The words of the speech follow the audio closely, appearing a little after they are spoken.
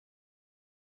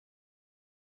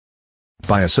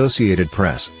by Associated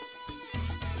Press.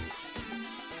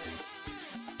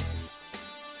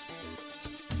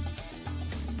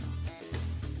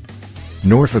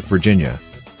 Norfolk, Virginia.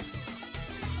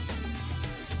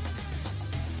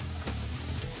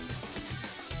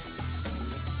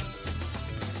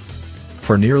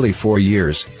 For nearly 4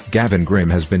 years, Gavin Grimm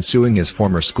has been suing his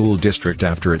former school district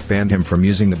after it banned him from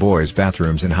using the boys'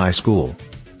 bathrooms in high school.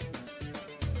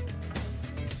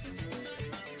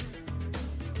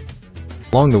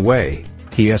 Along the way,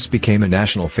 he became a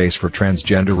national face for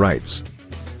transgender rights.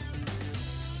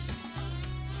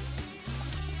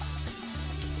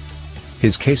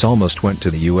 His case almost went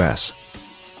to the U.S.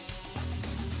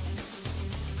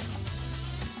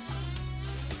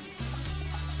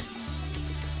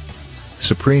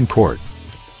 Supreme Court.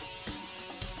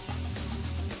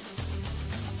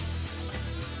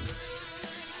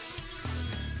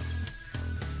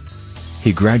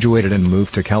 He graduated and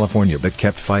moved to California but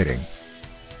kept fighting.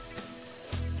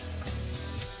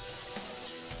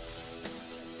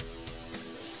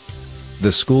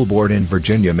 The school board in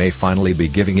Virginia may finally be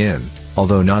giving in,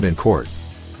 although not in court.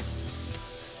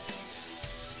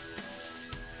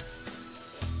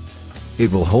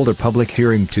 It will hold a public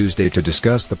hearing Tuesday to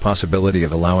discuss the possibility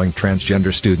of allowing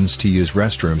transgender students to use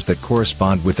restrooms that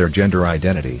correspond with their gender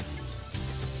identity.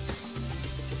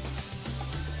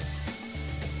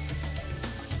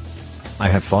 I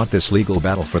have fought this legal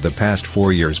battle for the past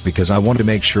 4 years because I want to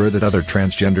make sure that other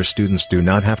transgender students do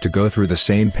not have to go through the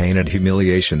same pain and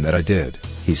humiliation that I did,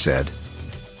 he said.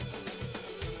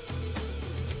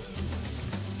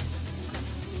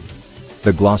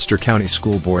 The Gloucester County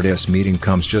School Board's meeting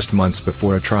comes just months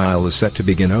before a trial is set to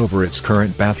begin over its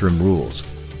current bathroom rules.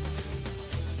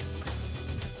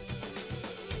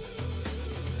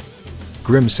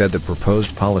 Grimm said the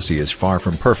proposed policy is far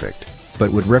from perfect,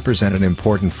 but would represent an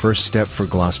important first step for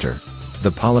Gloucester.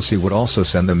 The policy would also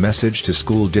send the message to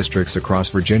school districts across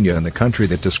Virginia and the country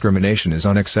that discrimination is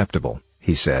unacceptable,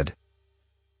 he said.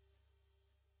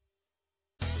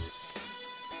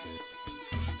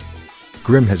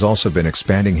 Grimm has also been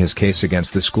expanding his case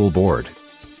against the school board.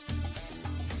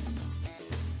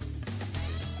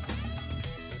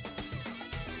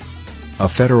 A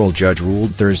federal judge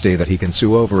ruled Thursday that he can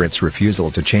sue over its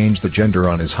refusal to change the gender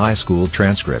on his high school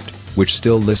transcript, which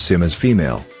still lists him as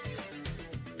female.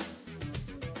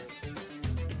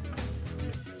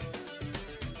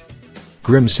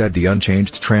 Grimm said the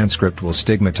unchanged transcript will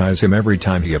stigmatize him every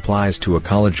time he applies to a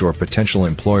college or potential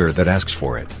employer that asks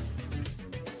for it.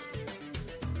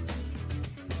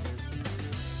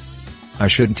 I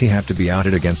shouldn't have to be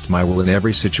outed against my will in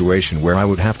every situation where I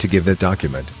would have to give that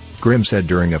document, Grimm said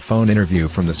during a phone interview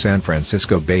from the San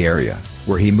Francisco Bay Area,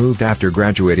 where he moved after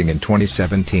graduating in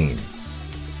 2017.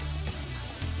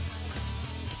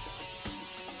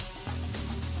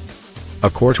 A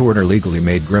court order legally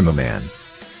made Grimm a man.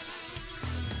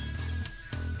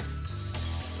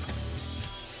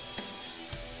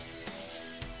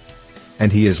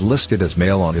 And he is listed as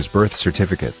male on his birth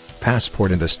certificate,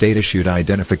 passport and a state-issued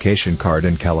identification card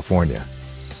in California.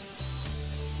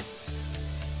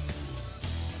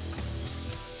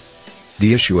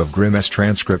 The issue of Grimm's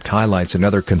transcript highlights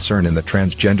another concern in the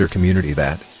transgender community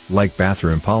that, like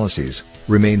bathroom policies,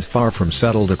 remains far from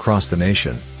settled across the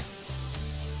nation.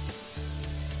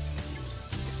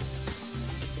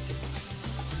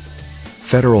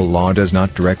 Federal law does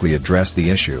not directly address the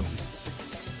issue.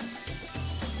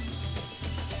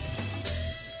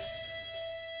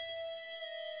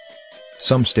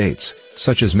 Some states,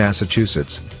 such as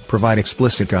Massachusetts, provide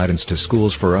explicit guidance to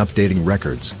schools for updating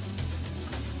records.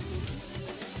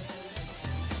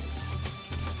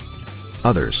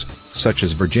 Others, such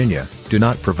as Virginia, do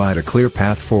not provide a clear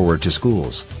path forward to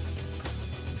schools.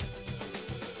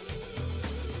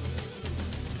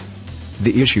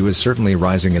 The issue is certainly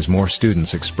rising as more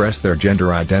students express their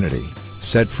gender identity,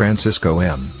 said Francisco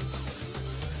M.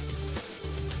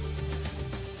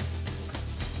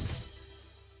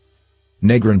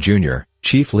 Negron Jr.,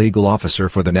 Chief Legal Officer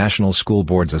for the National School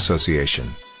Boards Association.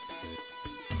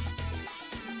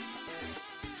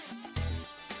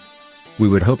 We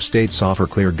would hope states offer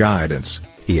clear guidance,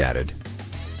 he added.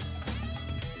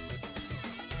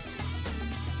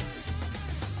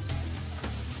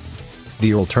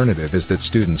 The alternative is that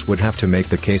students would have to make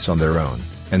the case on their own,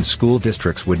 and school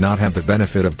districts would not have the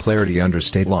benefit of clarity under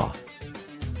state law.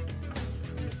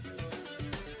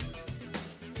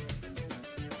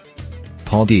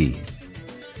 Paul D.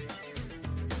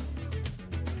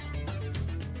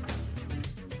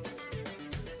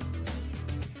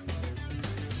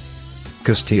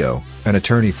 Castillo, an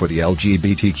attorney for the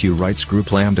LGBTQ rights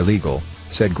group Lambda Legal,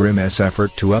 said Grimm's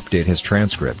effort to update his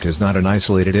transcript is not an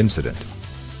isolated incident.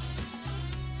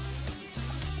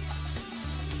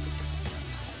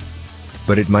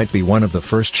 but it might be one of the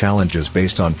first challenges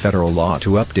based on federal law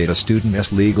to update a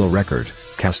student's legal record,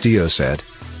 Castillo said.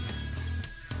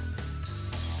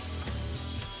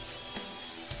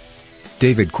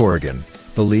 David Corrigan,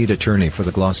 the lead attorney for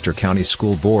the Gloucester County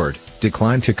School Board,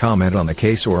 declined to comment on the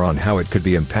case or on how it could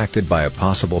be impacted by a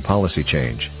possible policy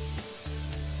change.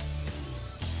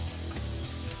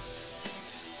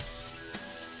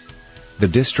 The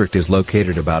district is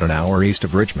located about an hour east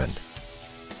of Richmond.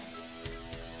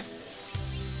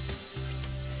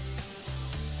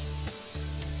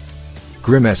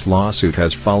 Grimm's lawsuit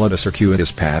has followed a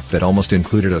circuitous path that almost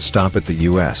included a stop at the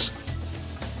U.S.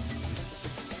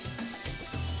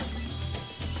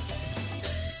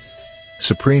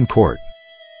 Supreme Court.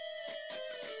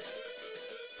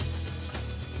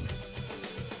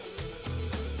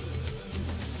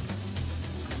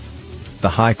 The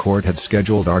High Court had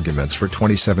scheduled arguments for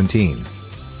 2017.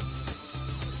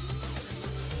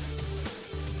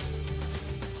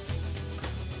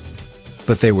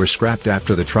 But they were scrapped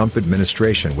after the Trump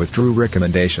administration withdrew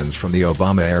recommendations from the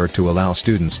Obama era to allow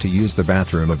students to use the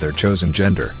bathroom of their chosen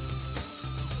gender.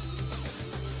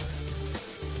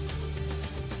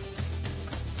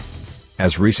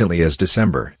 As recently as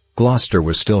December, Gloucester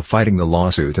was still fighting the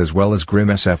lawsuit as well as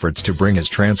Grimm's efforts to bring his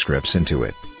transcripts into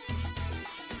it.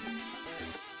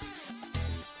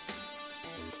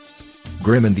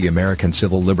 Grimm and the American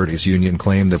Civil Liberties Union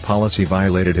claim the policy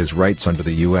violated his rights under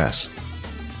the U.S.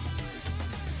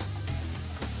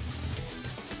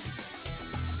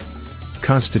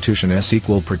 Constitution's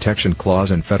Equal Protection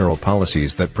Clause and federal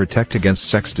policies that protect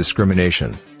against sex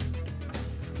discrimination.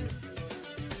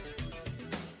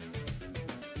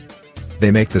 They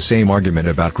make the same argument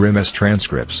about Grimm's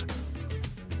transcripts.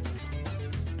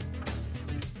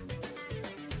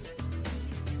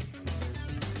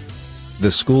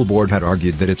 The school board had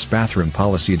argued that its bathroom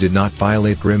policy did not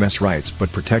violate Grimm's rights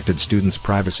but protected students'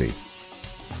 privacy.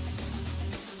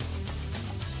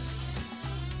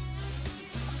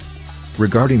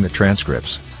 Regarding the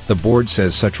transcripts, the board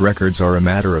says such records are a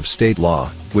matter of state law,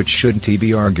 which shouldn't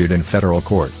be argued in federal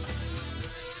court.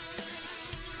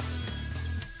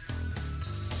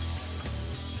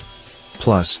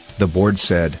 Plus, the board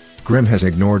said, Grimm has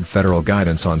ignored federal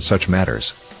guidance on such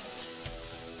matters.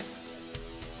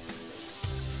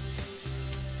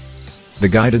 The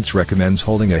guidance recommends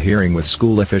holding a hearing with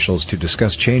school officials to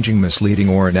discuss changing misleading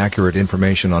or inaccurate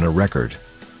information on a record.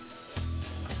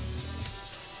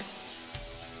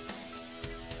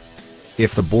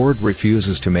 If the board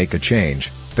refuses to make a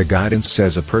change, the guidance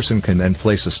says a person can then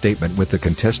place a statement with the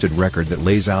contested record that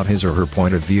lays out his or her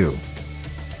point of view.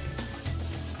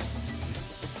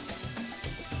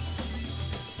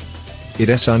 It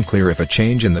is unclear if a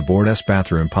change in the board's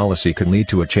bathroom policy could lead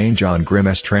to a change on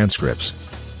Grimm's transcripts.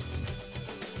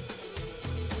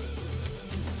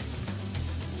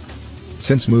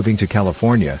 Since moving to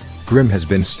California, Grimm has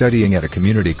been studying at a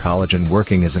community college and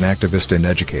working as an activist and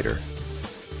educator.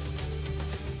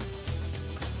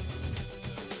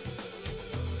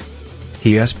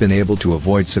 He has been able to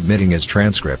avoid submitting his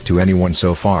transcript to anyone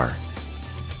so far.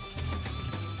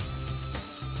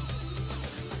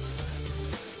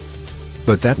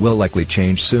 But that will likely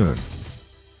change soon.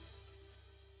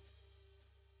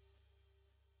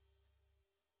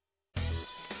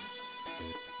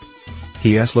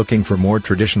 He is looking for more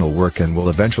traditional work and will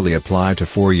eventually apply to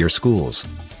four-year schools.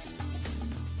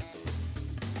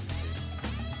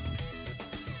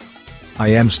 I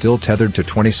am still tethered to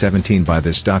 2017 by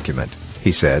this document,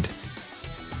 he said.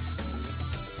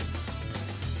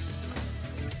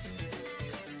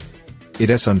 It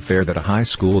is unfair that a high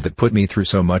school that put me through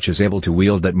so much is able to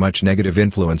wield that much negative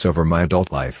influence over my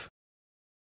adult life.